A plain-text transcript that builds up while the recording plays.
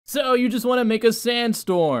So you just want to make a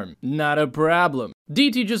sandstorm. Not a problem.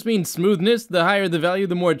 dt just means smoothness. The higher the value,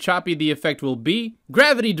 the more choppy the effect will be.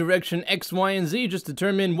 Gravity direction x, y, and z just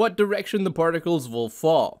determine what direction the particles will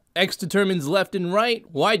fall. X determines left and right,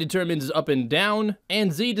 Y determines up and down,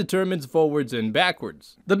 and Z determines forwards and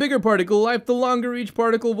backwards. The bigger particle life, the longer each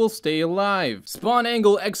particle will stay alive. Spawn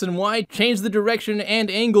angle X and Y change the direction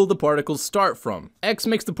and angle the particles start from. X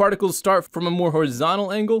makes the particles start from a more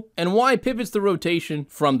horizontal angle, and Y pivots the rotation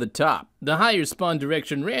from the top. The higher spawn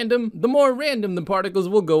direction random, the more random the particles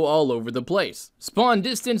will go all over the place. Spawn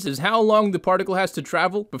distance is how long the particle has to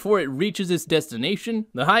travel before it reaches its destination.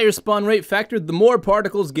 The higher spawn rate factor, the more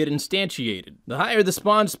particles get instantiated. The higher the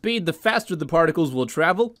spawn speed, the faster the particles will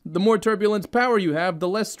travel. The more turbulence power you have, the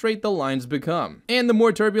less straight the lines become. And the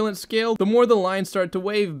more turbulence scale, the more the lines start to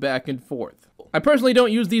wave back and forth. I personally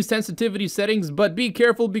don't use these sensitivity settings, but be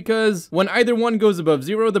careful because when either one goes above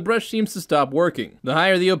 0, the brush seems to stop working. The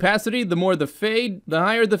higher the opacity, the more the fade. The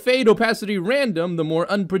higher the fade opacity random, the more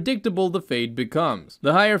unpredictable the fade becomes.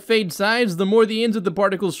 The higher fade size, the more the ends of the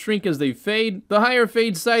particles shrink as they fade. The higher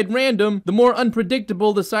fade side random, the more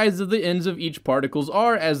unpredictable the size of the ends of each particles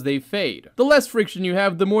are as they fade. The less friction you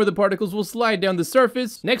have, the more the particles will slide down the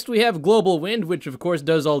surface. Next we have global wind, which of course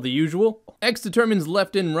does all the usual. X determines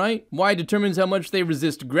left and right, Y determines how much they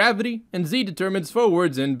resist gravity, and Z determines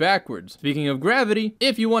forwards and backwards. Speaking of gravity,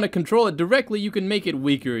 if you want to control it directly, you can make it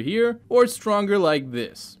weaker here, or stronger like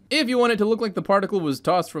this. If you want it to look like the particle was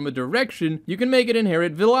tossed from a direction, you can make it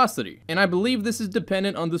inherit velocity, and I believe this is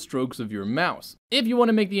dependent on the strokes of your mouse. If you want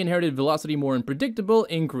to make the inherited velocity more unpredictable,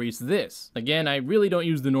 increase this. Again, I really don't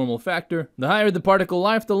use the normal factor. The higher the particle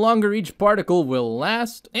life, the longer each particle will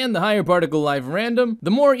last, and the higher particle life random,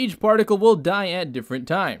 the more each particle will die at different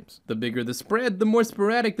times. The bigger the spread, the more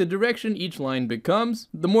sporadic the direction each line becomes.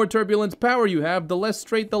 The more turbulence power you have, the less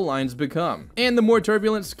straight the lines become. And the more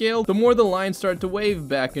turbulence scale, the more the lines start to wave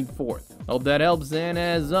back and forth. Hope that helps, and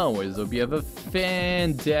as always, hope you have a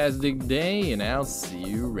fantastic day, and I'll see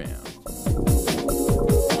you around.